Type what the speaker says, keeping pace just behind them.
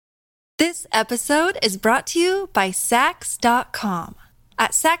This episode is brought to you by Sax.com.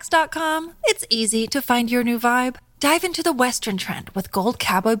 At Sax.com, it's easy to find your new vibe. Dive into the Western trend with gold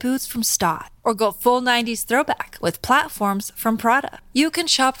cowboy boots from Stott, or go full 90s throwback with platforms from Prada. You can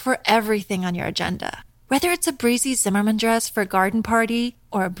shop for everything on your agenda, whether it's a breezy Zimmermann dress for a garden party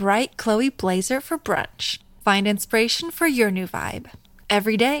or a bright Chloe blazer for brunch. Find inspiration for your new vibe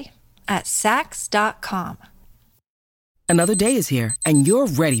every day at Sax.com. Another day is here, and you're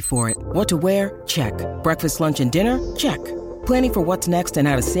ready for it. What to wear? Check. Breakfast, lunch, and dinner? Check. Planning for what's next and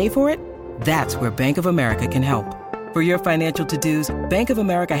how to save for it? That's where Bank of America can help. For your financial to-dos, Bank of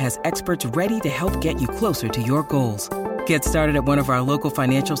America has experts ready to help get you closer to your goals. Get started at one of our local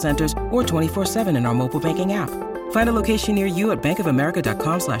financial centers or 24/7 in our mobile banking app. Find a location near you at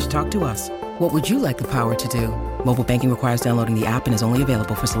bankofamerica.com/talktous. What would you like the power to do? Mobile banking requires downloading the app and is only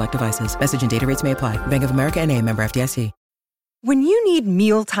available for select devices. Message and data rates may apply. Bank of America N.A., member FDIC. When you need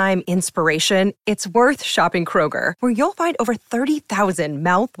mealtime inspiration, it's worth shopping Kroger, where you'll find over 30,000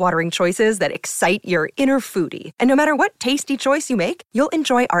 mouth-watering choices that excite your inner foodie. And no matter what tasty choice you make, you'll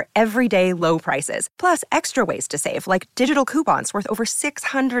enjoy our everyday low prices, plus extra ways to save, like digital coupons worth over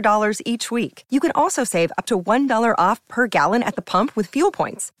 $600 each week. You can also save up to $1 off per gallon at the pump with fuel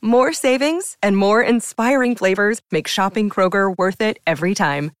points. More savings and more inspiring flavors make shopping Kroger worth it every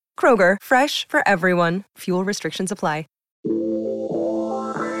time. Kroger, fresh for everyone. Fuel restrictions apply.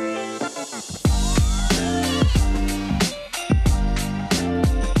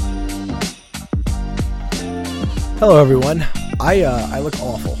 Hello, everyone. I look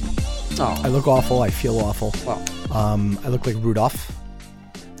awful. Oh. I look awful. I feel awful. Wow. I look like Rudolph,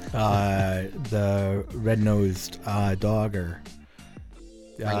 the red-nosed dog. Or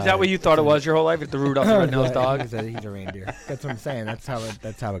Is that what you thought it was your whole life? It's the Rudolph the Red-Nosed Dog? He's a reindeer. That's what I'm saying. That's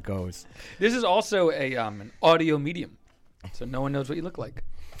how it goes. This is also an audio medium, so no one knows what you look like.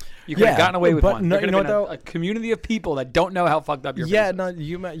 You could have gotten away with one. No, there could have been a community of people that don't know how fucked up your face is. No,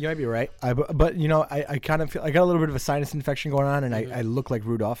 you might be right. But I kind of feel I got a little bit of a sinus infection going on, and I look like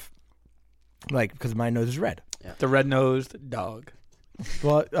Rudolph, like because my nose is red. Yeah. The red-nosed dog.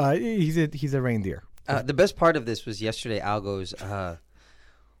 Well, he's a reindeer. The best part of this was yesterday. Al goes,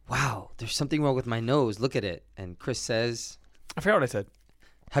 "Wow, there's something wrong with my nose. Look at it." And Chris says, I forgot what I said.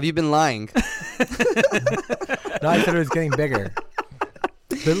 "Have you been lying?" No, I said it was getting bigger.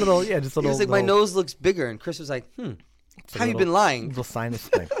 The little, just a little. He was like, "My nose looks bigger," and Chris was like, "Have you been lying?" Little sinus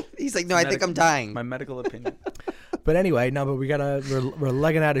thing. He's like, "No, I think I'm dying." My medical opinion. But anyway, but we're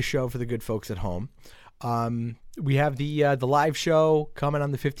legging out a show for the good folks at home. We have the live show coming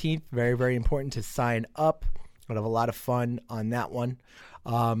on the 15th. Very, very important to sign up. We'll have a lot of fun on that one.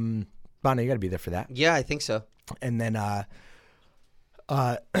 Bonnie, you got to be there for that. Yeah, I think so. And then,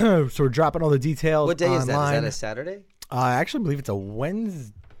 so we're dropping all the details. What day online. is that? Is that a Saturday? I actually believe it's a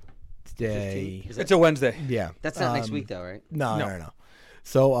Wednesday. It's a Wednesday. Yeah. That's not next week, though, right? No.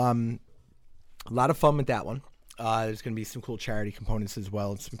 So, a lot of fun with that one. There's going to be some cool charity components as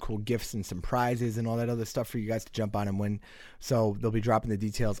well, and some cool gifts and some prizes and all that other stuff for you guys to jump on and win. So they'll be dropping the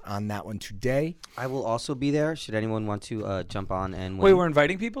details on that one today. I will also be there. Should anyone want to jump on and win? Wait, we're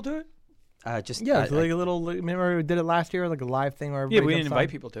inviting people to it? It's like a little. Remember we did it last year, like a live thing where we didn't invite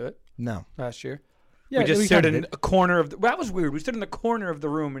people to it. No, last year. Yeah, we just stood in a corner of that was weird. We stood in the corner of the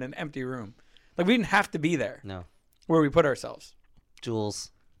room in an empty room. Like we didn't have to be there. No. Where we put ourselves.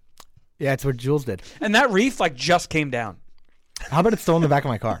 Jules. Yeah, it's what Jules did. And that wreath just came down. How about it's still in the back of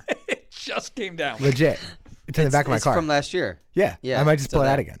my car? It just came down. Legit. It's in the back of my car. It's from last year. Yeah. I might just pull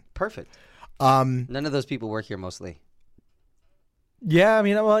that again. Perfect. None of those people work here mostly. Yeah, I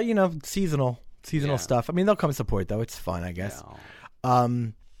mean, well, seasonal stuff. I mean, they'll come support though. It's fun, I guess. Yeah.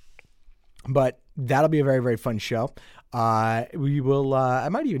 But that'll be a very, very fun show. We will. I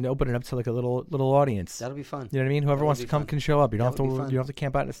might even open it up to like a little audience. That'll be fun. You know what I mean? Whoever wants to come can show up. You don't have to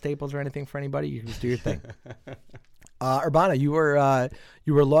camp out in the Staples or anything for anybody. You can just do your thing. Urbana, you were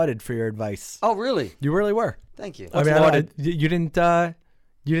lauded for your advice. Oh, really? You really were. Thank you. I mean, you didn't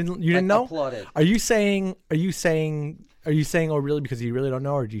know? Applauded. Are you saying? Oh, really? Because you really don't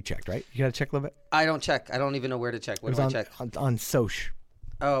know, or do you check? Right? You gotta check a little bit. I don't check. I don't even know where to check. What do I check? On Soch.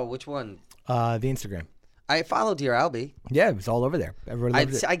 Oh, which one? The Instagram. I followed Dear Albie. Yeah, it was all over there. Everybody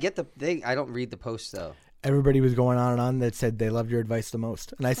loved it. I get the thing. I don't read the posts though. Everybody was going on and on that said they loved your advice the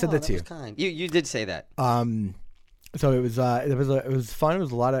most, and I said that to you. Was kind. You did say that. So it was fun.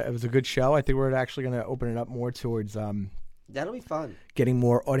 It was a good show. I think we're actually going to open it up more towards that'll be fun. Getting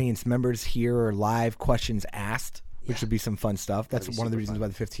more audience members here or live questions asked, which would be some fun stuff. That's one of the reasons why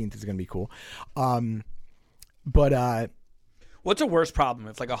the 15th is going to be cool. But what's a worse problem?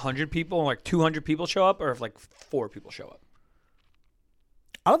 If 100 people, 200 people show up, or if 4 people show up?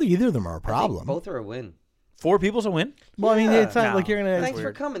 I don't think either of them are a I think problem. both are a win. 4 people's a win. Well, I mean, it's not No. like you're gonna. Thanks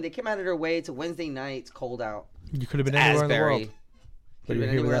for coming. They came out of their way. It's a Wednesday night. It's cold out. You could have been anywhere in the Asbury. world. But Could you're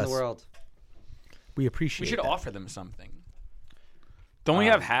have been here with anywhere in the us. world. We appreciate. We should that. offer them something. Don't we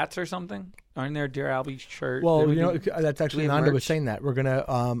have hats or something? Aren't there Dear Albie shirt? Well, There would you know, be- that's actually we have Nanda was merch? saying that we're gonna.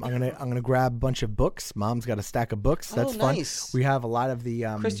 I'm gonna grab a bunch of books. Mom's got a stack of books. That's fun. Nice. We have a lot of the.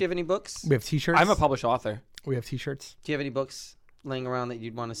 Chris, do you have any books? We have T-shirts. I'm a published author. We have T-shirts. Do you have any books laying around that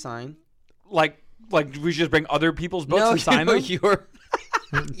you'd want to sign? Like we should just bring other people's books and sign them. You're.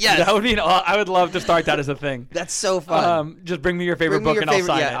 Yes. That would mean I would love to start that as a thing. That's so fun. Just bring me your favorite Bring me book your and favorite-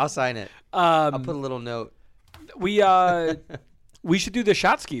 I'll sign yeah, it. I'll sign it. I'll put a Um, little note. we should do the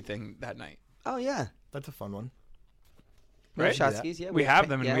shot ski thing that night. Oh yeah. That's a fun one. We have Right? shot skis, yeah. We have pa-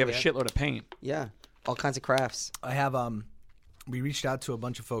 them and yeah, we have a have- shitload of paint. Yeah. All kinds of crafts. I have. We reached out to a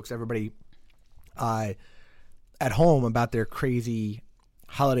bunch of folks. Everybody, at home about their crazy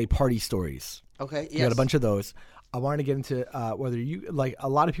holiday party stories. Okay. Yes. We got a bunch of those. I wanted to get into whether you like. A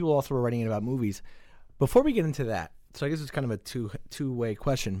lot of people also were writing in about movies. Before we get into that, so I guess it's kind of a two-way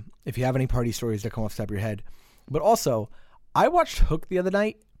question. If you have any party stories that come off the top of your head, but also, I watched Hook the other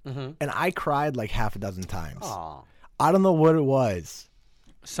night, and I cried like half a dozen times. Aw. I don't know what it was.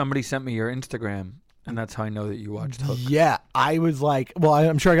 Somebody sent me your Instagram, and that's how I know that you watched Hook. Yeah, I was like, well,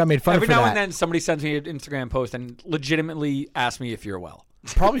 I'm sure I got made fun Every of for now that. and then, somebody sends me an Instagram post and legitimately asks me if you're well.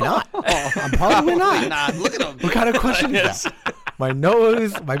 Probably not. I'm probably not. Nah, look at him. What kind of question is that? My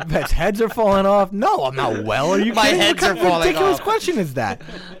nose, my pet's heads are falling off. No, I'm not well. Are you My kidding? heads What are kind of falling ridiculous off. question is that?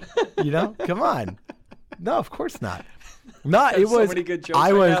 You know, come on. No, of course not. No, it So was. many good jokes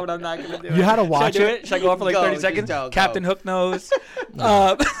I right was. now, but I'm not gonna do it. You had to Should I watch do it. it? Should I go off for like Go, 30 just seconds? go. Captain Hook knows.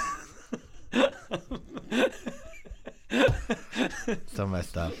 So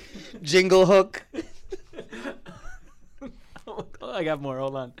messed up. Jingle Hook. I got more.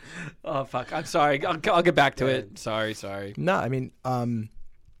 Hold on. Oh fuck! I'm sorry. I'll get back to it. Sorry. No, I mean,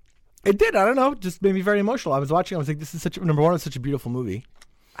 it did. I don't know. Just made me very emotional. I was watching. I was like, this is number one. It's such a beautiful movie.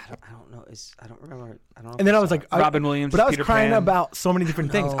 I don't know. I don't remember. I don't know. And then I was like, Robin Williams but as I was Peter crying Pan. about so many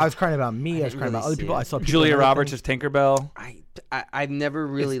different things. No. I was crying about me. I was didn't crying about really other see people. it. I saw people Julia in other Roberts things. as Tinkerbell. I've never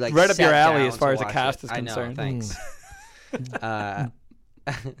really like right up sat your alley down as far to as the watch cast it. is I know, concerned. thanks.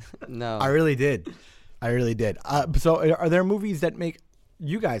 No. I really did. So, are there movies that make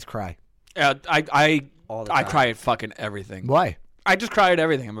you guys cry? I All the I time. cry at fucking everything. Why? I just cry at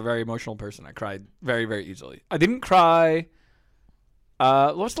everything. I'm a very emotional person. I cried very, very easily. I didn't cry.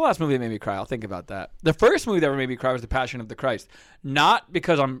 What's the last movie that made me cry? I'll think about that. The first movie that ever made me cry was The Passion of the Christ. Not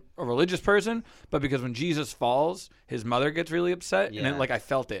because I'm a religious person, but because when Jesus falls, his mother gets really upset, and Yeah. I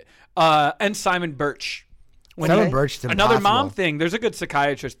felt it. And Simon Birch. Simon Birch is Another impossible. mom thing. There's a good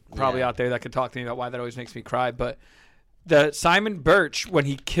psychiatrist probably Yeah. out there that could talk to me about why that always makes me cry. But the Simon Birch, when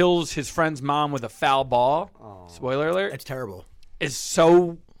he kills his friend's mom with a foul ball, spoiler alert, It's terrible. is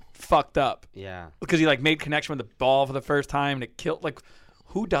so fucked up Yeah. because he like made connection with the ball for the first time and it killed. Like,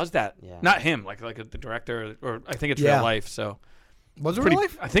 who does that? Yeah. Not him. Like the director, or I think it's Yeah. real life. So Was it pretty. real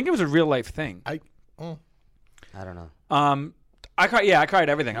life? I think it was a real life thing. I don't know. I cried. Yeah, I cried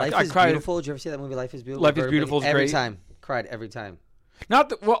everything. Life I is cried. Beautiful. Did you ever see that movie Life is Beautiful? Life is Everybody- Beautiful is every great. time. Cried every time. Not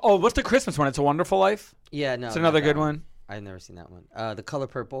the, well, what's the Christmas one? It's a Wonderful Life. Yeah, no. It's not another that good one. I've never seen that one. The Color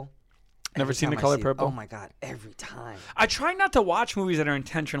Purple. Never Every seen The time I Color see it- Purple? Oh my god, every time. I try not to watch movies that are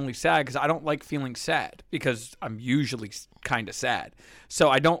intentionally sad because I don't like feeling sad because I'm usually kind of sad. So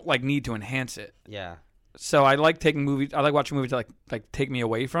I don't like need to enhance it. Yeah. So I like taking movies. I like watching movies that like take me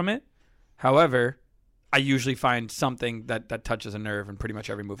away from it. However, I usually find something that touches a nerve in pretty much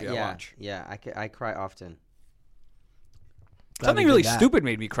every movie I watch. Yeah, I cry often. Something did really that. stupid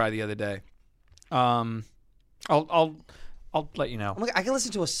made me cry the other day. I'll let you know. Oh my god, I can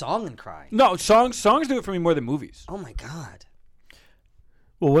listen to a song and cry. No, songs do it for me more than movies. Oh my god.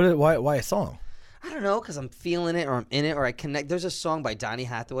 Well, why a song? I don't know, because I'm feeling it or I'm in it or I connect. There's a song by Donny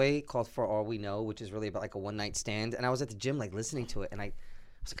Hathaway called For All We Know, which is really about like a one-night stand. And I was at the gym like listening to it and I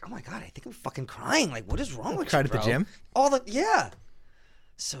was like, oh my god, I think I'm fucking crying. Like, what is wrong with Cried you, at the bro? gym? Yeah.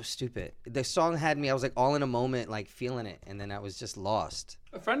 So stupid. The song had me, I was like all in a moment, like feeling it. And then I was just lost.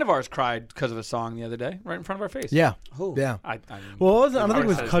 A friend of ours cried because of a song the other day, right in front of our face. Yeah. Who? Yeah. I mean, Well, it wasn't- I don't think it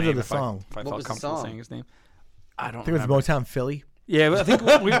was said his because of name the if I- song. If I What felt was the comfortable song? saying his name, I don't. I think it was remember. Motown Philly. Yeah, but I think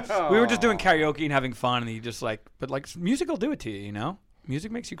we were just doing karaoke and having fun, and he just like, but like music will do it to you, you know.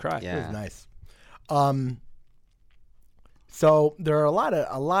 Music makes you cry. Yeah. It was nice. So there are a lot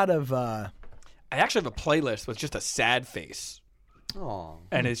of I actually have a playlist with just a sad face, Oh,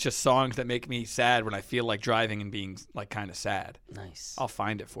 and it's just songs that make me sad when I feel like driving and being like kind of sad. nice. I'll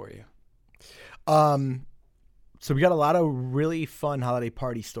find it for you. So we got a lot of really fun holiday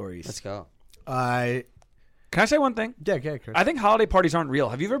party stories. Let's go. Can I say one thing? Yeah, Chris. I think holiday parties aren't real.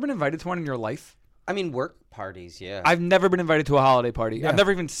 Have you ever been invited to one in your life? I mean, work parties, yeah. I've never been invited to a holiday party. Yeah. I've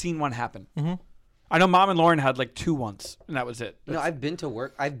never even seen one happen. Mm-hmm. I know Mom and Lauren had like 2 once, and that was it. No, I've been to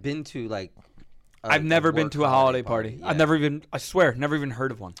work. I've been to like. I've never been to a holiday party. Yeah. I've never even, I swear, never even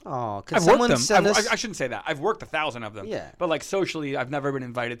heard of one. Oh, could I've worked someone them. send us? I shouldn't say that. I've worked 1,000 of them. Yeah. But like socially, I've never been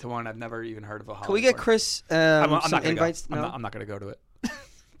invited to one. I've never even heard of a holiday Can we get party. Chris I'm some not gonna invites? go. No, I'm not going to go to it.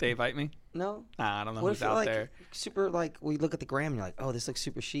 They invite me? no. Nah, I don't know What who's if you're out like there. super like we look at the gram and you're like, oh, this looks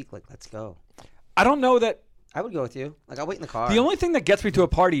super chic. Like, let's go. I don't know that. I would go with you. Like, I'll wait in the car. The only thing that gets me to a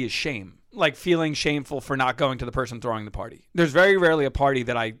party is shame. Like feeling shameful for not going to the person throwing the party. There's very rarely a party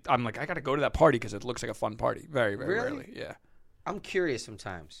that I'm like, I got to go to that party because it looks like a fun party. Very, very Really? rarely. Yeah. I'm curious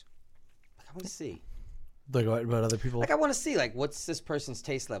sometimes. Like, I want to see. Like what about other people? Like, I want to see. Like, what's this person's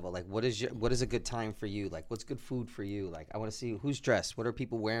taste level? Like, what is a good time for you? Like, what's good food for you? Like, I want to see who's dressed. What are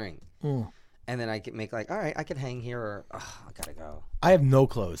people wearing? And then I can make like, all right, I could hang here, or I gotta go. I have no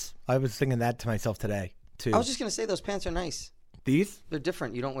clothes. I was thinking that to myself today too. I was just gonna say those pants are nice. These? They're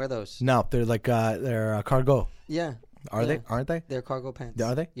different. You don't wear those. No, they're like they're cargo. Yeah. Are they? Aren't they? They're cargo pants.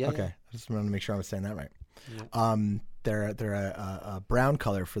 Are they? Yeah. Okay. yeah. I just wanted to make sure I was saying that right. Yeah. They're a brown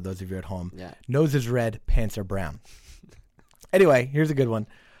color for those of you at home. Yeah. Nose is red, pants are brown. Anyway, here's a good one.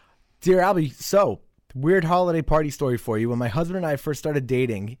 Dear Albie, so weird holiday party story for you. When my husband and I first started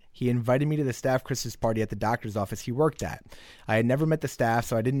dating, he invited me to the staff Christmas party at the doctor's office he worked at. I had never met the staff,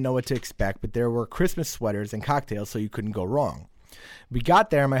 so I didn't know what to expect, but there were Christmas sweaters and cocktails, so you couldn't go wrong. We got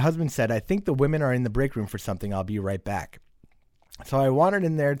there, and my husband said, I think the women are in the break room for something. I'll be right back. So I wandered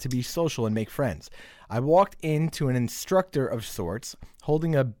in there to be social and make friends. I walked into an instructor of sorts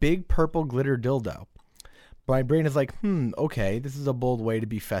holding a big purple glitter dildo. My brain is like, okay, this is a bold way to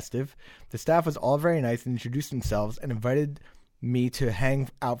be festive. The staff was all very nice and introduced themselves and invited me to hang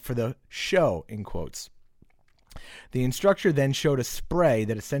out for the show, in quotes. The instructor then showed a spray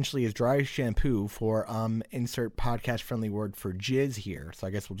that essentially is dry shampoo for, insert podcast-friendly word for jizz here, so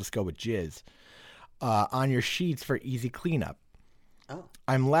I guess we'll just go with jizz, on your sheets for easy cleanup. Oh.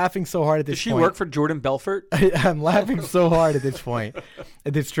 I'm laughing so hard at this Does she point. work for Jordan Belfort? I'm laughing so hard at this point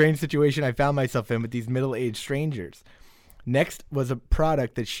at this strange situation I found myself in with these middle-aged strangers. Next was a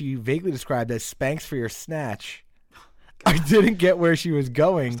product that she vaguely described as Spanx for your snatch. I didn't get where she was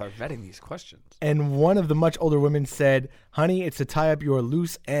going. Start vetting these questions. And one of the much older women said, honey, it's to tie up your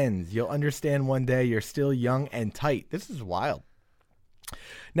loose ends. You'll understand one day you're still young and tight. This is wild.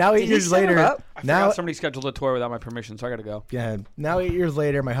 Now, 8 years later, I forgot somebody scheduled a tour without my permission, so I got to go. Yeah. Now 8 years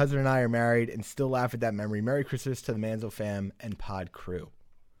later, my husband and I are married and still laugh at that memory. Merry Christmas to the Manzo fam and pod crew.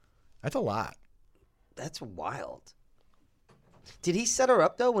 That's a lot. That's wild. Did he set her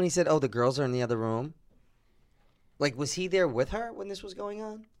up though when he said, "Oh, the girls are in the other room"? Like, was he there with her when this was going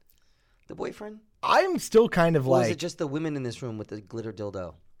on? The boyfriend? I'm still kind of Or was like. it just the women in this room with the glitter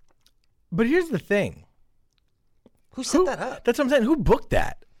dildo? But here's the thing. Who set that up? That's what I'm saying. Who booked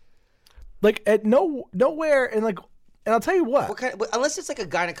that? Like at nowhere, and I'll tell you what. What kind of, unless it's like a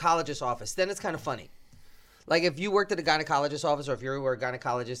gynecologist office, then it's kind of funny. Like if you worked at a gynecologist office, or if you were a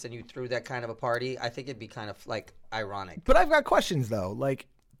gynecologist and you threw that kind of a party, I think it'd be kind of like ironic. But I've got questions though. Like,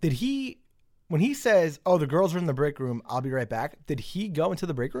 did he, when he says, "Oh, the girls are in the break room. I'll be right back," did he go into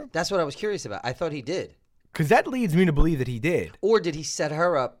the break room? That's what I was curious about. I thought he did. Because that leads me to believe that he did. Or did he set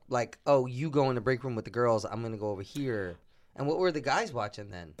her up like, "Oh, you go in the break room with the girls. I'm going to go over here." And what were the guys watching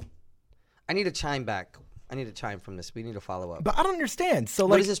then? I need to chime back. I need to chime from this. We need to follow up. But I don't understand. So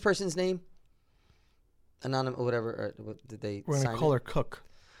What like, is this person's name? Anonymous or whatever. Or what, did they we're sign gonna call it? her Cook.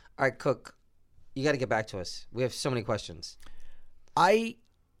 All right, Cook. You got to get back to us. We have so many questions.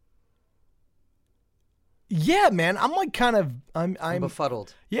 Yeah, man. I'm like kind of. I'm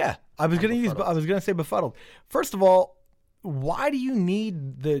befuddled. Yeah, I was gonna say befuddled. First of all, why do you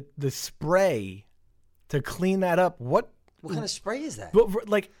need the spray to clean that up? What kind of spray is that?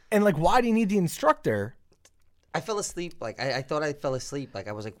 Why do you need the instructor? I fell asleep. Like I thought I fell asleep. Like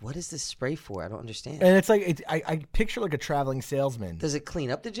I was like, what is this spray for? I don't understand. And it's like I picture like a traveling salesman. Does it clean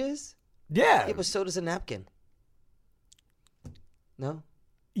up the jizz? Yeah. Yeah, but so does a napkin. No.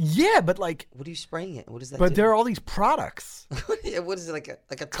 Yeah, but like. What are you spraying it? What does that? But do? there are all these products. What is it like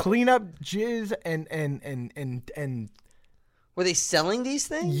a clean up jizz and. Were they selling these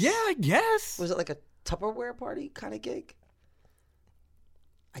things? Yeah, I guess. Was it like a Tupperware party kind of gig?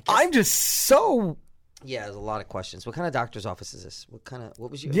 I'm just so. Yeah, there's a lot of questions. What kind of doctor's office is this? What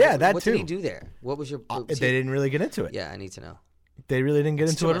was your? Yeah, what too. did he do there? What was your? They didn't really get into it. Yeah, I need to know. They really didn't get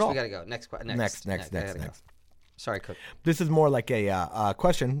into it at all. We gotta go. Next. Next. Go. Sorry, Cook. This is more like a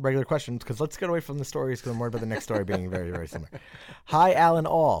question, regular question, because let's get away from the stories because I'm worried about the next story being very, very similar. Hi, Alan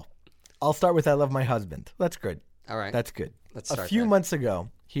All. I'll start with I love my husband. That's good. All right. That's good. Let's A start few there. months ago,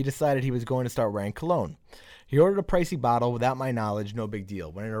 he decided he was going to start wearing cologne. He ordered a pricey bottle without my knowledge, no big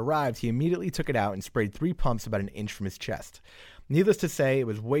deal. When it arrived, he immediately took it out and sprayed 3 pumps about an inch from his chest. Needless to say, it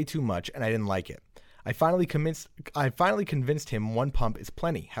was way too much, and I didn't like it. I finally convinced him 1 pump is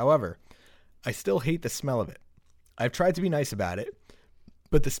plenty. However, I still hate the smell of it. I've tried to be nice about it,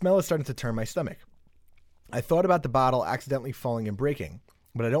 but the smell is starting to turn my stomach. I thought about the bottle accidentally falling and breaking,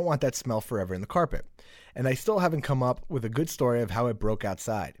 but I don't want that smell forever in the carpet. And I still haven't come up with a good story of how it broke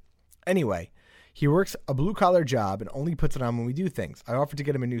outside. Anyway, he works a blue-collar job and only puts it on when we do things. I offered to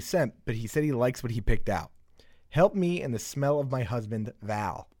get him a new scent, but he said he likes what he picked out. Help me in the smell of my husband,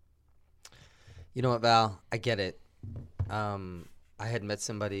 Val. You know what, Val? I get it. I had met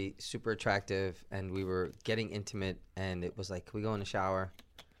somebody super attractive, and we were getting intimate, and it was like, can we go in the shower?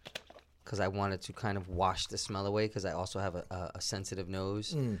 Because I wanted to kind of wash the smell away, because I also have a sensitive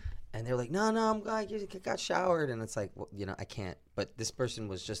nose. And they were like, no, I'm glad you got showered. And it's like, well, I can't. But this person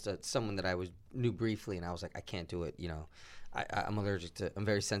was just someone that I knew briefly, and I was like, I can't do it. I'm allergic to, I'm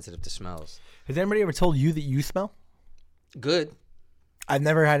very sensitive to smells. Has anybody ever told you that you smell? Good. I've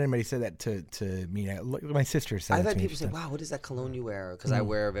never had anybody say that to me. My sister said I've that had to me. people say, wow, what is that cologne you wear? Because I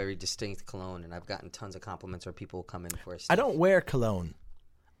wear a very distinct cologne, and I've gotten tons of compliments where people will come in for a I don't wear cologne.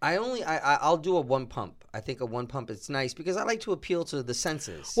 I'll do a 1 pump. I think a 1 pump is nice because I like to appeal to the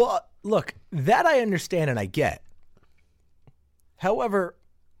senses. Well, look, that I understand and I get. However,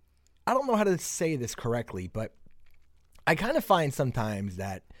 I don't know how to say this correctly, but I kind of find sometimes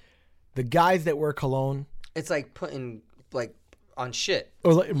that the guys that wear cologne, it's like putting like on shit.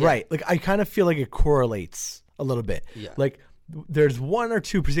 or right, like I kind of feel like it correlates a little bit. Yeah. Like there's 1 or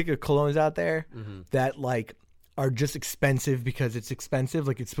 2 particular colognes out there that like are just expensive because it's expensive.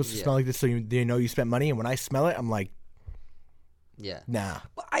 Like it's supposed to smell like this, so they know you spent money. And when I smell it, I'm like, yeah, nah.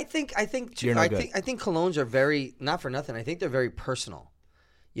 Well, I think You're no good. I think colognes are very, not for nothing, I think they're very personal.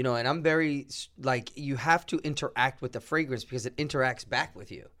 And I'm very like, you have to interact with the fragrance because it interacts back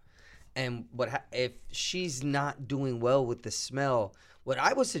with you. And if she's not doing well with the smell, what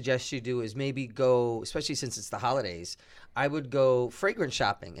I would suggest you do is maybe go, especially since it's the holidays, I would go fragrance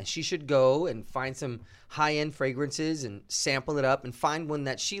shopping, and she should go and find some high-end fragrances and sample it up and find one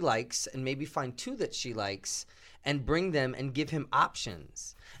that she likes, and maybe find 2 that she likes and bring them and give him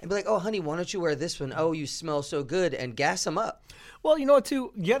options. And be like, oh, honey, why don't you wear this one? Oh, you smell so good, and gas him up. Well, you know what,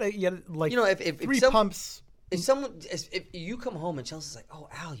 too? You gotta like, if 3 pumps. If you come home and Chelsea's like, oh,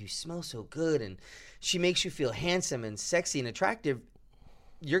 Al, you smell so good, and she makes you feel handsome and sexy and attractive,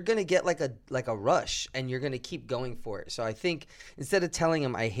 you're gonna get like a rush, and you're gonna keep going for it. So I think instead of telling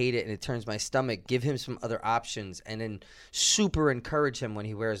him I hate it and it turns my stomach, give him some other options, and then super encourage him when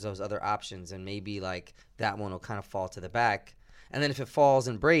he wears those other options, and maybe like that one will kind of fall to the back. And then if it falls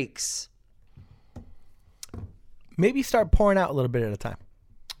and breaks, maybe start pouring out a little bit at a time.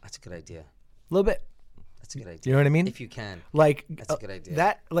 that's a good idea. A little bit. That's a good idea. You know what I mean? If you can. Like That's a good idea.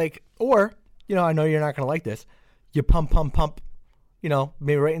 That or I know you're not gonna like this. You pump.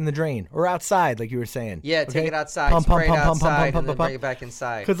 Maybe right in the drain or outside, like you were saying. Yeah, okay? take it outside, spray it outside, and then bring it back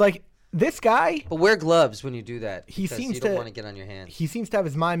inside. Because like this guy, But wear gloves when you do that. He because seems you don't to- want to get on your hands. he seems to have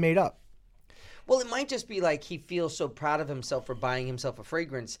his mind made up. Well, it might just be like he feels so proud of himself for buying himself a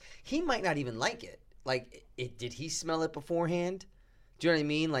fragrance. He might not even like it. Like, did he smell it beforehand? Do you know what I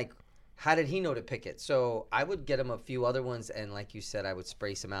mean? Like, how did he know to pick it? So I would get him a few other ones, and like you said, I would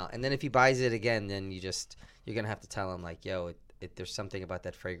spray some out. And then if he buys it again, then you're gonna have to tell him like, yo, there's something about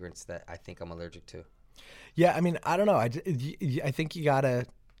that fragrance that I think I'm allergic to. Yeah, I mean, I don't know. I think you gotta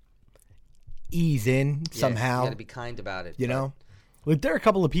ease in somehow. You got to be kind about it. You know, like there are a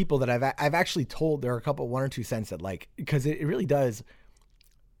couple of people that I've actually told. There are a couple, 1 or 2 cents that like, because it really does.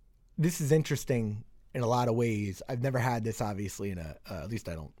 This is interesting in a lot of ways. I've never had this, obviously, in at least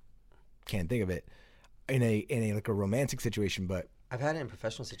can't think of it in a like a romantic situation, but I've had it in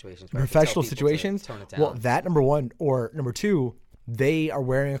professional situations. where I could professional tell people to situations. tone it down. Well, that number 1, or number 2, they are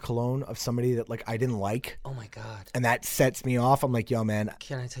wearing a cologne of somebody that like I didn't like, Oh my God. and that sets me off. I'm like, yo, man,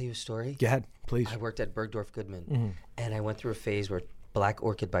 Can I tell you a story? go ahead, please. I worked at Bergdorf Goodman, Mm-hmm. and I went through a phase where Black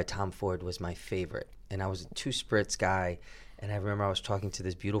Orchid by Tom Ford was my favorite. And I was a 2 spritz guy, and I remember I was talking to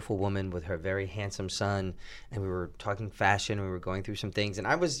this beautiful woman with her very handsome son, and we were talking fashion, and we were going through some things. And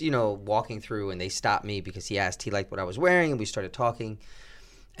I was, walking through, and they stopped me because he liked what I was wearing, and we started talking.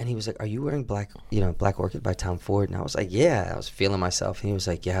 And he was like, are you wearing Black Orchid by Tom Ford? And I was like, yeah. I was feeling myself. And he was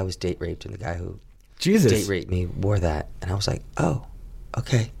like, yeah, I was date raped, and the guy who Jesus. date raped me wore that. And I was like, oh,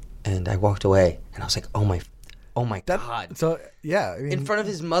 okay. And I walked away, and I was like, oh my, Oh my God. So yeah, I mean, In front of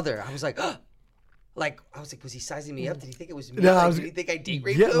his mother. I was like, was he sizing me up? Did he think it was me? No, Did he think I date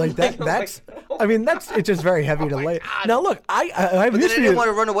raped yeah, him? like that. I'm That's. I mean, it's just very heavy to lay. Now look, I have But news then I for didn't you. want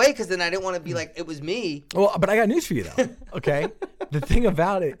to run away because then I didn't want to be like, it was me. Well, but I got news for you though. Okay, the thing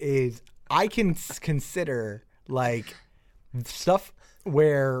about it is, I can consider like stuff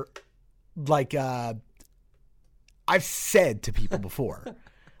where, like, I've said to people before,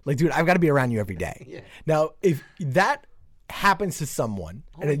 like, dude, I've got to be around you every day. Yeah. Now, if that happens to someone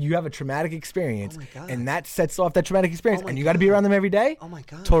and then you have a traumatic experience, my God. and that sets off that traumatic experience, Oh my and you got to be God. around them every day, Oh my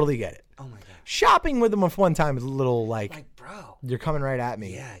God. totally get it. Oh my God. Shopping with them one time is a little like Like, bro. you're coming right at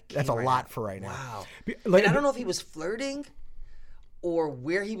me. Yeah, it That's a came right lot at- for right now. Wow. Like, And I don't know if he was flirting or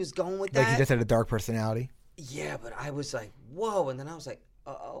where he was going with that. like he just had a dark personality. Yeah, but I was like, whoa. And then I was like,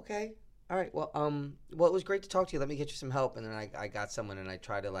 okay. All right. Well, it was great to talk to you. Let me get you some help. And then I got someone and I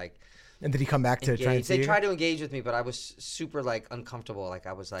tried to like And did he come back to try and engage. see They you? tried to engage with me, but I was super like uncomfortable. Like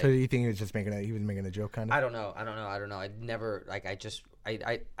I was like, So do you think he was just making a joke kind of? I don't know. I never like.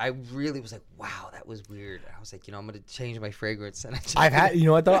 I really was like, wow, that was weird. I was like, I'm gonna change my fragrance. And I've had, you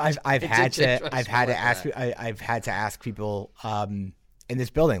know what though? I've It had did change to my I've had to smell ask like I've had to ask people in this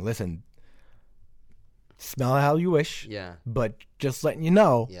building. Listen, smell how you wish. Yeah. But just letting you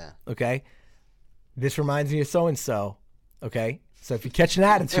know. Yeah. Okay. This reminds me of so and so. Okay. So if you catch an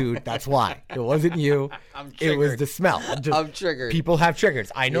attitude, that's why. It wasn't you. I'm It was triggered. the smell. I'm triggered. People have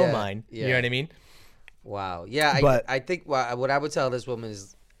triggers. I know Yeah, mine. You know yeah. what I mean? Wow. Yeah, But- I think what I would tell this woman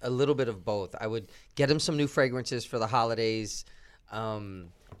is a little bit of both. I would get him some new fragrances for the holidays,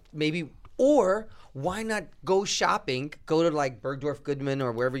 maybe, or why not go shopping? Go to like Bergdorf Goodman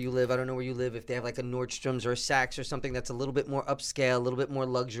or wherever you live. I don't know where you live. If they have like a Nordstrom's or a Saks or something that's a little bit more upscale, a little bit more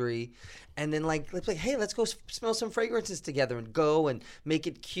luxury, and then let's hey, let's go smell some fragrances together and go and make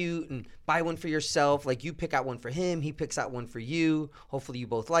it cute and buy one for yourself. Like you pick out one for him, he picks out one for you. Hopefully you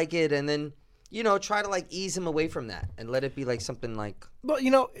both like it, and then try to like ease him away from that and let it be like something like. Well,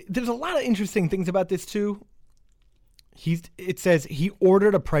 there's a lot of interesting things about this too. It says he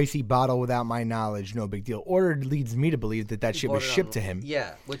ordered a pricey bottle without my knowledge. No big deal. Ordered leads me to believe that shit was bought it shipped on- to him.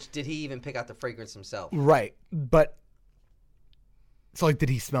 Yeah, which did he even pick out the fragrance himself? Right. But so like, did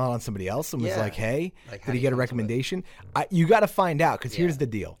he smell it on somebody else and was Yeah. like, hey, Like, how did do he you get a come to it? recommendation? You got to find out because here's Yeah. the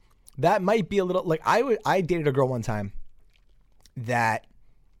deal. That might be a little like I dated a girl one time that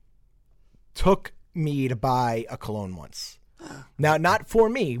took me to buy a cologne once. Now, not for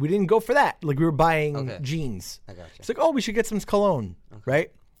me. We didn't go for that. Like we were buying Okay. jeans. I gotcha. It's like, oh, we should get some cologne,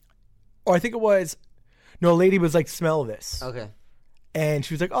 right? Or I think it was, no, a lady was like, smell this. Okay. And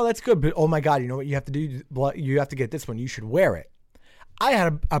she was like, oh, that's good. But oh my God, you know what you have to do? You have to get this one. You should wear it. I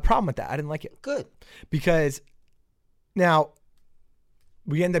had a problem with that. I didn't like it Good. because now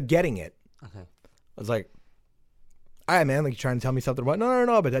we end up getting it. Okay. I was like, all right, man, like, you trying to tell me something about,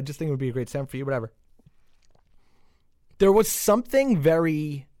 no, but I just think it would be a great scent for you, whatever. There was something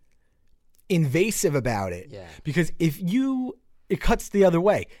very invasive about it. Yeah. Because it cuts the other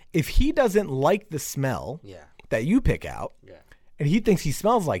way. If he doesn't like the smell Yeah. that you pick out, Yeah. and he thinks he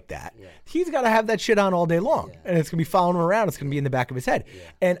smells like that, Yeah. he's got to have that shit on all day long. Yeah. And it's going to be following him around. It's going to be in the back of his head. Yeah.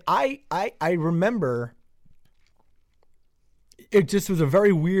 And I remember it just was a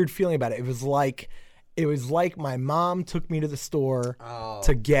very weird feeling about it. It was like my mom took me to the store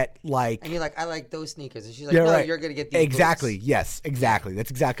to get like. And you're like, I like those sneakers. And she's like, Yeah, no, right. you're going to get these Exactly. boots. Yes, exactly.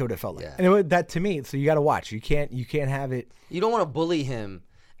 That's exactly what it felt like. Yeah. And that to me, so you got to watch. You can't have it. You don't want to bully him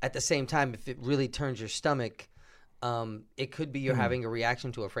at the same time if it really turns your stomach. It could be Hmm. you're having a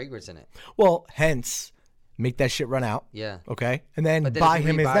reaction to a fragrance in it. Well, hence, make that shit run out. Yeah. Okay. And then But then buy if he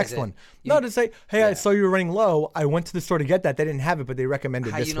him his rebuys next it, one. you- No, to say, hey, I Yeah. saw you were running low. I went to the store to get that. They didn't have it, but they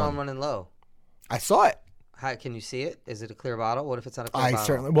recommended How this you know one. I'm running low? I saw it. How can you see it? Is it a clear bottle? What if it's not a clear I bottle?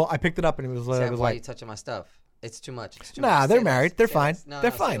 certainly. Well, I picked it up and it was, See, it was why are you like, touching my stuff? It's too much. It's too Nah, much. they're Say less. married. They're Say fine. less. No,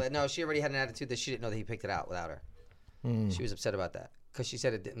 They're no, say fine. less. No, she already had an attitude that she didn't know that he picked it out without her. She was upset about that because she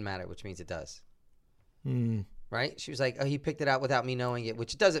said it didn't matter, which means it does. Right? She was like, oh, he picked it out without me knowing it,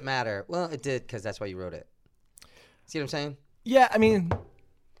 which doesn't matter. Well, it did because that's why you wrote it. See what I'm saying? yeah, I mean,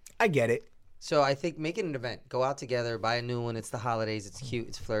 I get it. So I think make it an event. Go out together, buy a new one. It's the holidays. It's cute.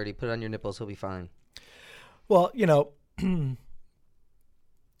 It's flirty. Put it on your nipples. He'll be fine. Well, you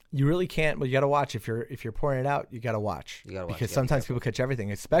really can't. Well, you got to watch if you're pouring it out. You got to watch. You gotta watch. Because You gotta be sometimes people catch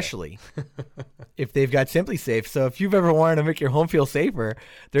everything, especially if they've got Simply Safe. So if you've ever wanted to make your home feel safer,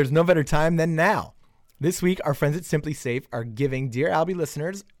 there's no better time than now. This week, our friends at Simply Safe are giving Dear Albie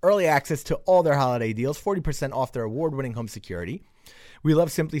listeners early access to all their holiday deals, 40% off their award-winning home security. We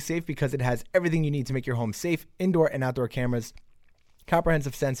love Simply Safe because it has everything you need to make your home safe, indoor and outdoor cameras,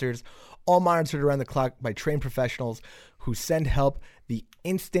 Comprehensive sensors, all monitored around the clock by trained professionals who send help the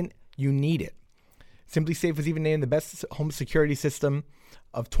instant you need it. Simply Safe was even named the best home security system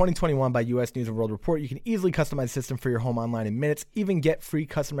of 2021 by U.S. News & World Report. You can easily customize the system for your home online in minutes, even get free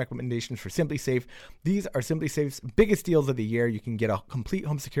custom recommendations for Simply Safe. These are Simply Safe's biggest deals of the year. You can get a complete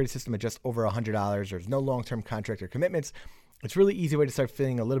home security system at just over $100. There's no long-term contract or commitments. It's a really easy way to start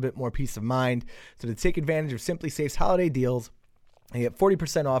feeling a little bit more peace of mind. So to take advantage of Simply Safe's holiday deals, and get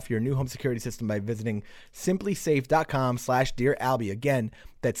 40% off your new home security system by visiting simplysafe.com/DearAlbie. Again,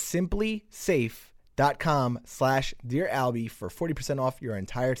 that's simplysafe.com/DearAlbie for 40% off your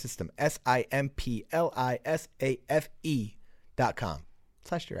entire system.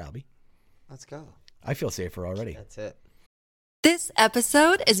 simplisafe.com/DearAlbie. Let's go. I feel safer already. That's it. This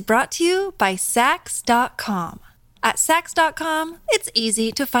episode is brought to you by Sax.com. At Sax.com, it's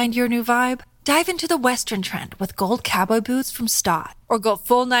easy to find your new vibe. Dive into the Western trend with gold cowboy boots from Stott, or go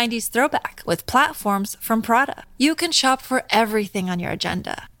full 90s throwback with platforms from Prada. You can shop for everything on your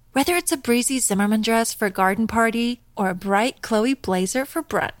agenda, whether it's a breezy Zimmermann dress for a garden party or a bright Chloe blazer for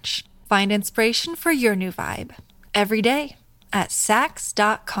brunch. Find inspiration for your new vibe every day at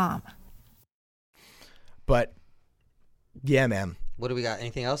Sax.com. But, yeah, man. What do we got?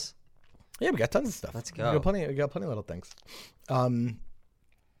 Anything else? Yeah, we got tons of stuff. Let's go. We got plenty of little things.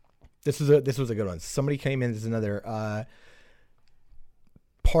 This was a good one. Somebody came in. This is another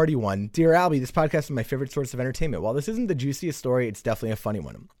party one. Dear Albie, this podcast is my favorite source of entertainment. While this isn't the juiciest story, it's definitely a funny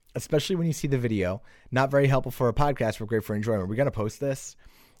one, especially when you see the video. Not very helpful for a podcast, but great for enjoyment. We're going to post this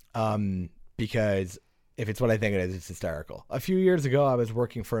because if it's what I think it is, it's hysterical. A few years ago, I was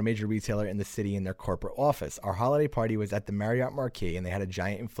working for a major retailer in the city in their corporate office. Our holiday party was at the Marriott Marquis, and they had a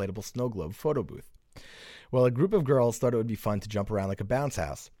giant inflatable snow globe photo booth. Well, a group of girls thought it would be fun to jump around like a bounce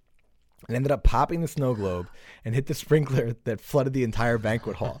house, and ended up popping the snow globe and hit the sprinkler that flooded the entire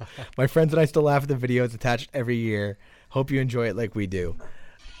banquet hall. My friends and I still laugh at the videos attached every year. Hope you enjoy it like we do.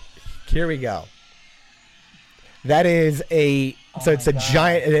 Here we go. That is it's a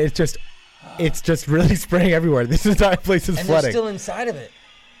giant, it's just really spraying everywhere. This entire place is flooding. And they're still inside of it.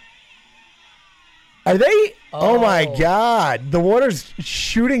 Are they? Oh my God. The water's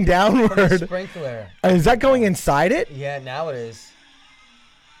shooting downward. From the sprinkler. Is that going inside it? Yeah, now it is.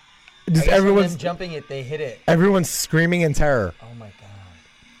 Just everyone's jumping it, they hit it. Everyone's screaming in terror. Oh my God.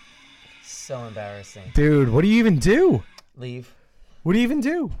 So embarrassing. Dude, what do you even do? Leave. What do you even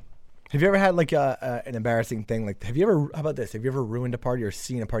do? Have you ever had like an embarrassing thing? Like, how about this? Have you ever ruined a party or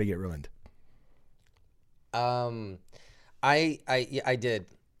seen a party get ruined? I did.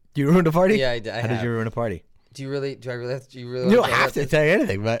 You ruined a party? Yeah, I did. How did you ruin a party? Do I really have to? You don't have to tell you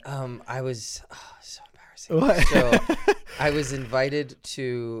anything, but I was so embarrassing. What? So I was invited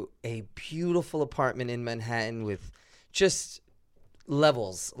to a beautiful apartment in Manhattan with just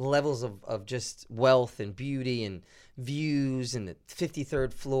levels of just wealth and beauty and views, and the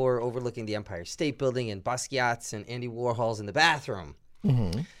 53rd floor overlooking the Empire State Building and Basquiat's and Andy Warhol's in the bathroom.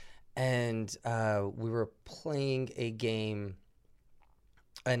 Mm-hmm. And we were playing a game,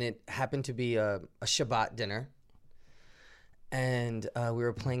 and it happened to be a Shabbat dinner. And we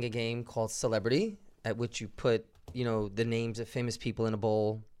were playing a game called Celebrity, at which you put, the names of famous people in a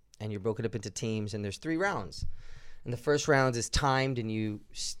bowl, and you're broken up into teams, and there's 3 rounds. And the first round is timed, and you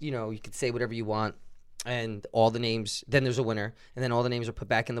can say whatever you want, and all the names, then there's a winner, and then all the names are put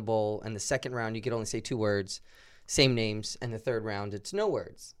back in the bowl. And the second round, you could only say 2 words, same names, and the third round, it's no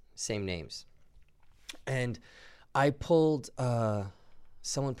words, same names. And I pulled,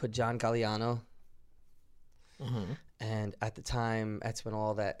 someone put John Galliano. Mm-hmm. And at the time, that's when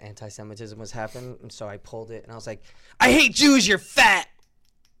all that anti-Semitism was happening. And so I pulled it, and I was like, I hate Jews, you're fat.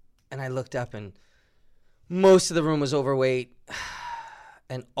 And I looked up, and most of the room was overweight.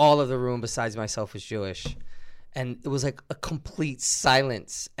 And all of the room besides myself was Jewish. And it was like a complete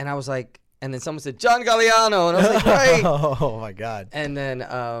silence. And I was like, and then someone said, John Galliano. And I was like, right. Oh, my God. And then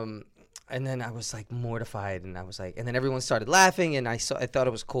I was like mortified. And I was like, and then everyone started laughing. And I thought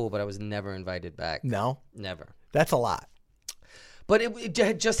it was cool, but I was never invited back. No? Never. That's a lot. But it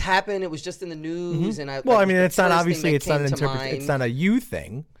had just happened. It was just in the news, and it's not a you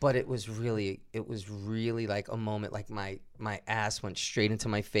thing. But it was really like a moment. Like my ass went straight into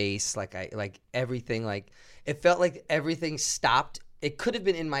my face. Everything. Like it felt like everything stopped. It could have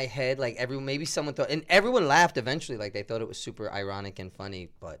been in my head. Like maybe someone thought, and everyone laughed eventually. Like they thought it was super ironic and funny.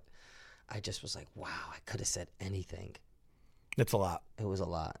 But I just was like, wow, I could have said anything. It's a lot. It was a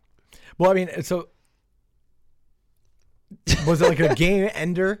lot. Well, I mean, so. Was it like a game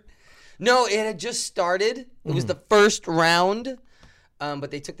ender? No, it had just started. It was the first round,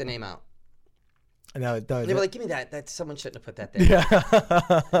 but they took the name out. No, They were like, give me that. That someone shouldn't have put that there.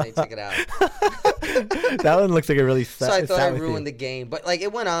 yeah. And they took it out. That one looks like it really. So I thought I ruined the game, but like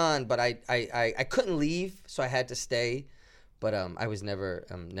it went on. But I couldn't leave, so I had to stay. But I was never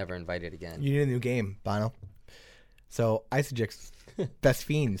invited again. You need a new game, Bono. So Isojix, Best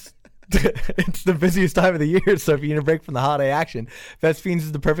Fiends. It's the busiest time of the year, so if you need a break from the holiday action, Best Fiends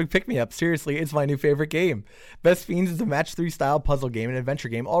is the perfect pick-me-up. Seriously, it's my new favorite game. Best Fiends is a match 3 style puzzle game and adventure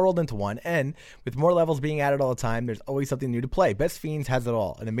game all rolled into one, and with more levels being added all the time, there's always something new to play. Best Fiends has it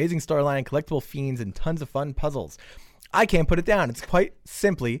all. An amazing storyline, collectible fiends, and tons of fun puzzles. I can't put it down. It's quite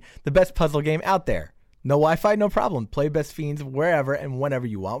simply the best puzzle game out there. No Wi-Fi, no problem. Play Best Fiends wherever and whenever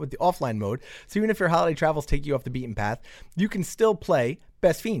you want with the offline mode, so even if your holiday travels take you off the beaten path, you can still play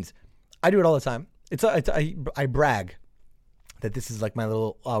Best Fiends. I do it all the time. I brag that this is like my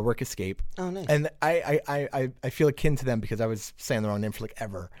little work escape. Oh, nice. And I feel akin to them because I was saying the wrong name for like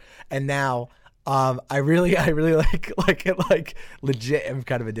ever, and now I really like it, like legit. I'm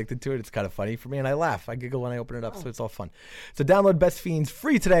kind of addicted to it. It's kind of funny for me, and I laugh. I giggle when I open it up, so it's all fun. So download Best Fiends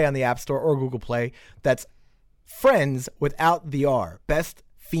free today on the App Store or Google Play. That's friends without the R. Best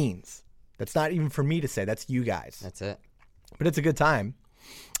Fiends. That's not even for me to say. That's you guys. That's it. But it's a good time.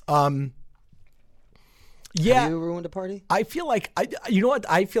 Yeah. Have you ruined a party? I feel like you know what?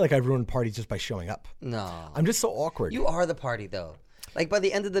 I feel like I've ruined parties just by showing up. No. I'm just so awkward. You are the party though. Like by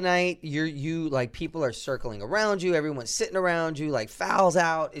the end of the night, you like people are circling around you, everyone's sitting around you, like Foul's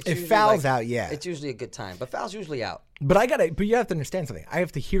out. If Foul's out, yeah. It's usually a good time. But Foul's usually out. But you have to understand something. I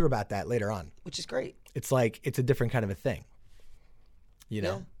have to hear about that later on. Which is great. It's like it's a different kind of a thing. You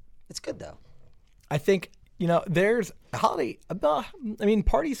know? Yeah. It's good though. I think, there's a holiday. I mean,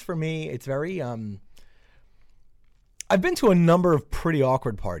 parties for me, it's very I've been to a number of pretty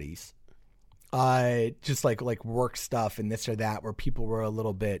awkward parties. Just like work stuff and this or that where people were a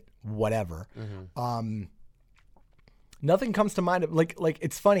little bit whatever. Mm-hmm. Nothing comes to mind. Like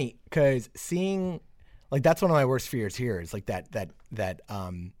it's funny because seeing like that's one of my worst fears here is like that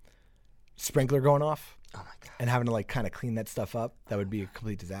sprinkler going off. Oh my God. And having to like kind of clean that stuff up. That would be a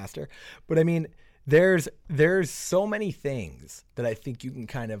complete disaster. But I mean, there's so many things that I think you can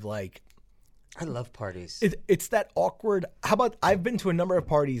kind of like. I love parties. It's that awkward. How about I've been to a number of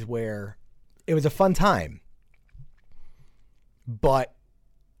parties where it was a fun time, but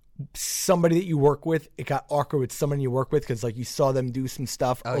somebody that you work with, it got awkward with someone you work with because like you saw them do some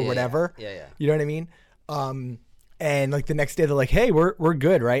stuff or whatever. Yeah. You know what I mean? And like the next day they're like, "Hey, we're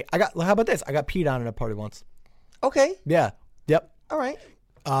good, right?" How about this? I got peed on at a party once. Okay. Yeah. Yep. All right.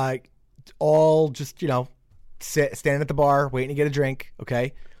 All just standing at the bar waiting to get a drink.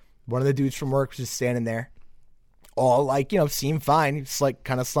 Okay. One of the dudes from work was just standing there. All like, seemed fine. He's like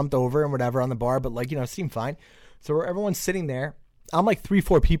kind of slumped over and whatever on the bar, but like, seemed fine. So everyone's sitting there. I'm like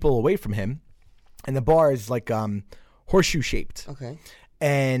 3-4 people away from him. And the bar is like horseshoe shaped. Okay.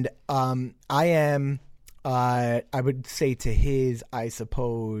 And I am, I would say to his, I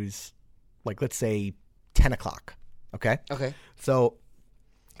suppose, like let's say 10 o'clock. Okay. Okay. So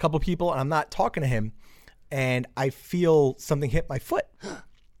a couple people and I'm not talking to him and I feel something hit my foot.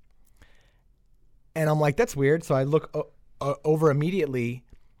 And I'm like, that's weird. So I look over immediately,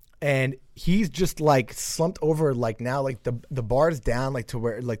 and he's just like slumped over, like now, like the bar's down, like to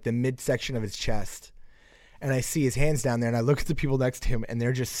where like the midsection of his chest. And I see his hands down there, and I look at the people next to him, and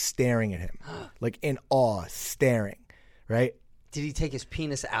they're just staring at him, like in awe, staring, right? Did he take his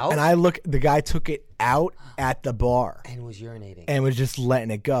penis out? And the guy took it out at the bar. And was urinating. And was just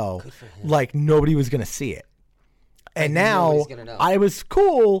letting it go. Good for him. Like nobody was going to see it. And now nobody's gonna know. I was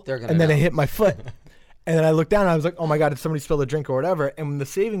cool, They're gonna and then know. it hit my foot. And then I looked down and I was like, oh my God, did somebody spill a drink or whatever? And the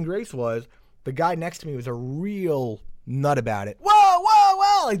saving grace was the guy next to me was a real nut about it.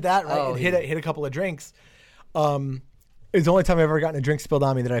 Whoa, like that, right? Oh, and hit a couple of drinks. It was the only time I've ever gotten a drink spilled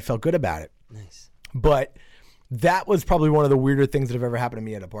on me that I felt good about it. Nice. But that was probably one of the weirder things that have ever happened to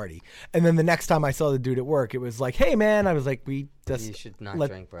me at a party. And then the next time I saw the dude at work, it was like, hey man, I was like, You should not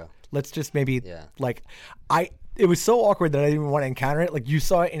drink, bro. Let's just maybe Yeah. It was so awkward that I didn't even want to encounter it. Like you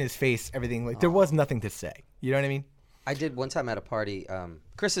saw it in his face, everything. Like there was nothing to say. You know what I mean? I did one time at a party.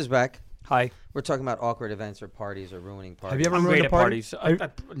 Chris is back. Hi. We're talking about awkward events or parties or ruining parties. Have you ever I'm ruined great a at party?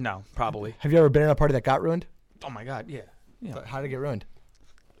 parties. No, probably. Have you ever been in a party that got ruined? Oh my God, yeah. How did it get ruined?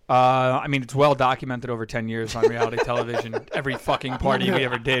 I mean, it's well documented over 10 years on reality television. Every fucking party we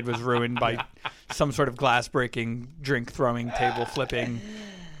ever did was ruined by some sort of glass breaking, drink throwing, table flipping,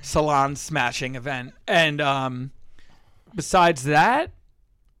 salon smashing event. And besides that,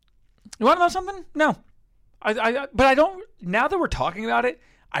 you want to know something? No. But I don't. Now that we're talking about it,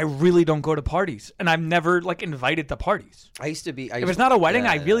 I really don't go to parties, and I'm never like invited to parties. I used to be. If it's not a wedding,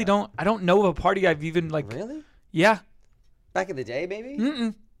 I really don't. I don't know of a party I've even like. Really? Yeah. Back in the day, maybe.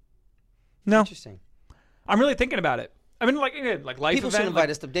 No. Interesting. I'm really thinking about it. I mean, like life People event, should invite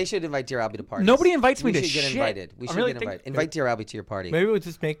like, us. They should invite Dear Albie to parties. Nobody invites me we to should get shit. invited. We I'm should really get invited. Invite Dear Albie to your party. Maybe we'll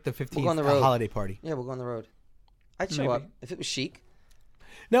just make the 15th go on the a road. holiday party. Yeah, we'll go on the road. I'd show Maybe. up if it was chic.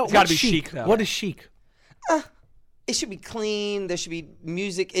 No, It's gotta what's be chic, though. What is chic? It should be clean. There should be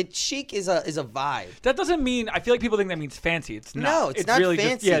music. Chic is a vibe. That doesn't mean. I feel like people think that means fancy. It's not. No, it's not really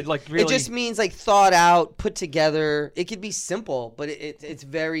fancy. Just, yeah, like really. It just means like thought out, put together. It could be simple, but it's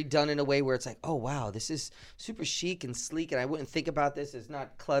very done in a way where it's like, oh wow, this is super chic and sleek, and I wouldn't think about this. It's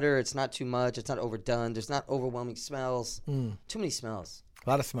not clutter. It's not too much. It's not overdone. There's not overwhelming smells. Too many smells. A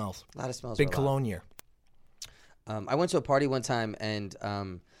lot of smells. A lot of smells. Big are a lot. cologne year. I went to a party one time, and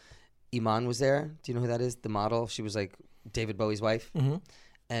Iman was there. Do you know who that is? The model. She was like David Bowie's wife. Mm-hmm.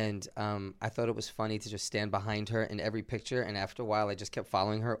 And I thought it was funny to just stand behind her in every picture. And after a while, I just kept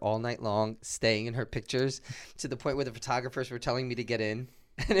following her all night long, staying in her pictures to the point where the photographers were telling me to get in.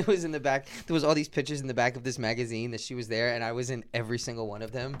 And it was in the back. There was all these pictures in the back of this magazine that she was there. And I was in every single one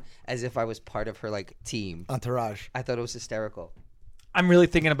of them as if I was part of her like team. Entourage. I thought it was hysterical. I'm really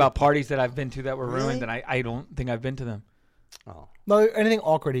thinking about parties that I've been to that were Really? ruined, and I don't think I've been to them. Oh. No, anything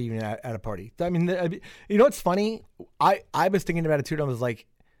awkward even at a party. I mean, you know what's funny? I was thinking about it too, and I was like,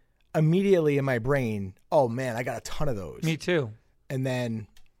 immediately in my brain, oh man, I got a ton of those. Me too. And then,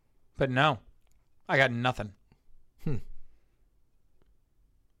 But no, I got nothing.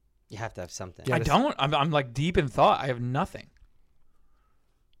 You have to have something. Yeah. I don't. I'm like deep in thought. I have nothing.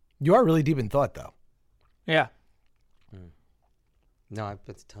 you are really deep in thought, though. Yeah. No, I've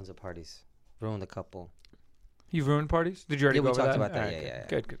been to tons of parties. Ruined a couple. You've ruined parties? Did you already Yeah, we go over talked that? about that. All right, Yeah, yeah,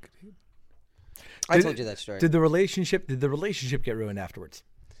 good. Good. I Did- told you that story. Did the relationship get ruined afterwards?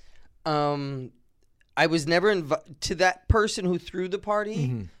 I was never invited to that person who threw the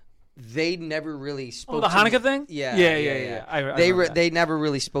party. They never really spoke. Oh, the to me. Hanukkah thing? Yeah, Yeah. I remember that. They never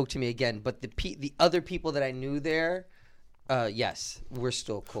really spoke to me again. But the other people that I knew there, yes, we're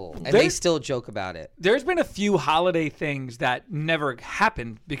still cool, and they There's- still joke about it. There's been a few holiday things that never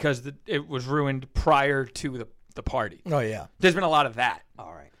happened because it was ruined prior to the party. Oh yeah. There's been a lot of that.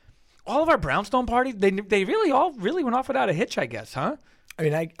 All right. All of our brownstone parties, they really all went off without a hitch, I guess, huh? I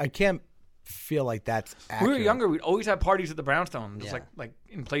mean, I can't feel like that's accurate. We were younger, we'd always have parties at the brownstone, just Yeah. like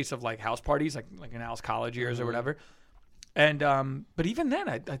in place of like house parties, like in Al's college years Mm-hmm. or whatever. And but even then,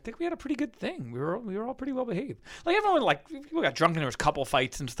 I think we had a pretty good thing. We were all pretty well behaved. Like everyone, like people got drunk and there was couple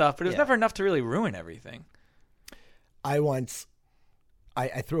fights and stuff, but it was Yeah. never enough to really ruin everything.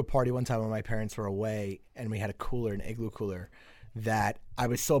 I threw a party one time when my parents were away, and we had a cooler, an igloo cooler, that I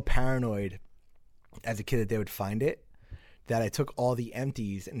was so paranoid as a kid that they would find it, that I took all the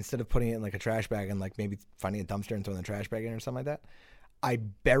empties, and instead of putting it in like a trash bag and like maybe finding a dumpster and throwing the trash bag in or something like that, I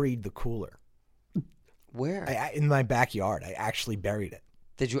buried the cooler. Where In my backyard. I actually buried it.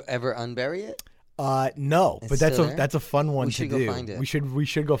 did you ever unbury it? No, It's but that's still a there? that's a fun one We to should go do. find it. We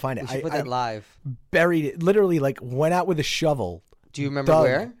should go find it. We should put I that live. buried it. Literally, like went out with a shovel. Do you remember dug.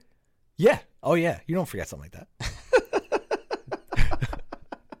 where? Yeah. Oh yeah. You don't forget something like that.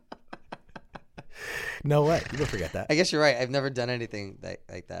 No way. You don't forget that. I guess you're right. I've never done anything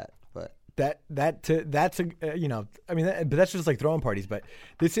like that, but. That's a you know, I mean, but that's just like throwing parties. But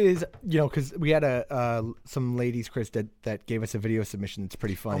this is, you know, because we had some ladies, Chris, that gave us a video submission. It's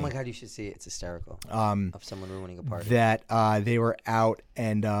pretty funny. Oh my God, you should see it. It's hysterical. Of someone ruining a party. That they were out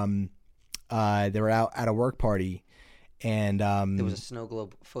and they were out at a work party, and There was a snow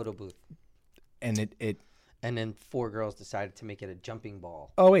globe photo booth, and it. and then 4 girls decided to make it a jumping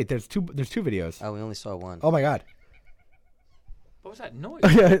ball. Oh wait, there's two videos. Oh, we only saw one. Oh my God. What was that noise?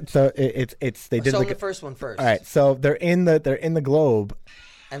 So it's they did so like the first one first. all right. So they're in the globe,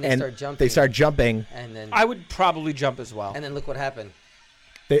 And they and start jumping. they start jumping. And then I would probably jump as well. and then look what happened.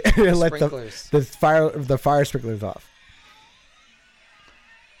 They let sprinklers. the fire sprinklers off.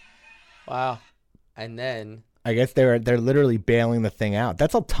 Wow. And then I guess they're literally bailing the thing out.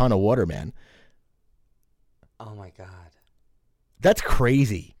 That's a ton of water, man. oh my God. That's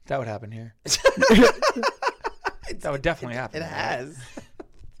crazy. That would happen here. That would definitely happen. It has.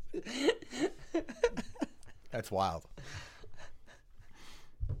 That's wild.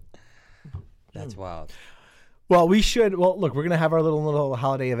 That's wild. Well, we should. Well, look, we're gonna have our little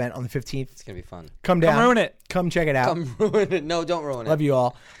holiday event on the 15th. It's gonna be fun. Come down, ruin it. Come check it out. Come ruin it. No, don't ruin it. Love you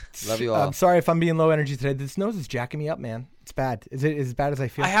all. Love you all. I'm sorry if I'm being low energy today. This nose is jacking me up, man. It's bad. Is it as bad as I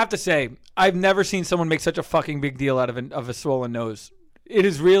feel? I have to say, I've never seen someone make such a fucking big deal out of a swollen nose. It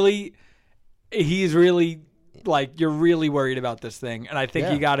is really, he is really like you're really worried about this thing, and I think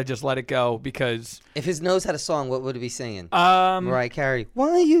Yeah. you got to just let it go because If his nose had a song, what would it be singing? Mariah Carey. Why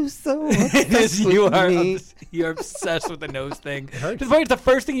are you so obsessed with me? you're obsessed with the nose thing. To the point, it's the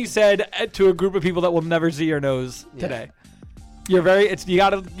first thing you said to a group of people that will never see your nose today. You're very. You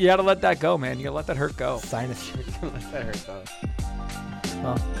gotta let that go, man. You gotta let that hurt go. Sinus. Let that hurt though.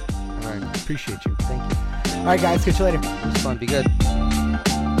 Well, All right. appreciate you. Thank you. All right, guys. Catch you later. It was fun. Be good.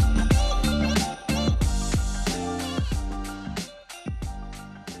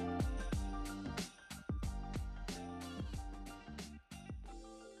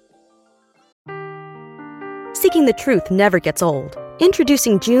 Seeking the truth never gets old.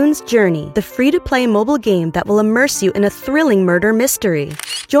 Introducing June's Journey, the free-to-play mobile game that will immerse you in a thrilling murder mystery.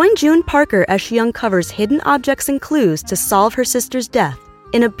 Join June Parker as she uncovers hidden objects and clues to solve her sister's death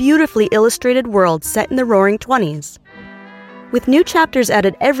in a beautifully illustrated world set in the Roaring '20s. With new chapters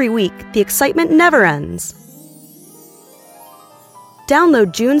added every week, the excitement never ends.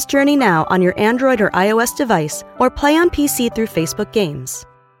 Download June's Journey now on your Android or iOS device, or play on PC through Facebook Games.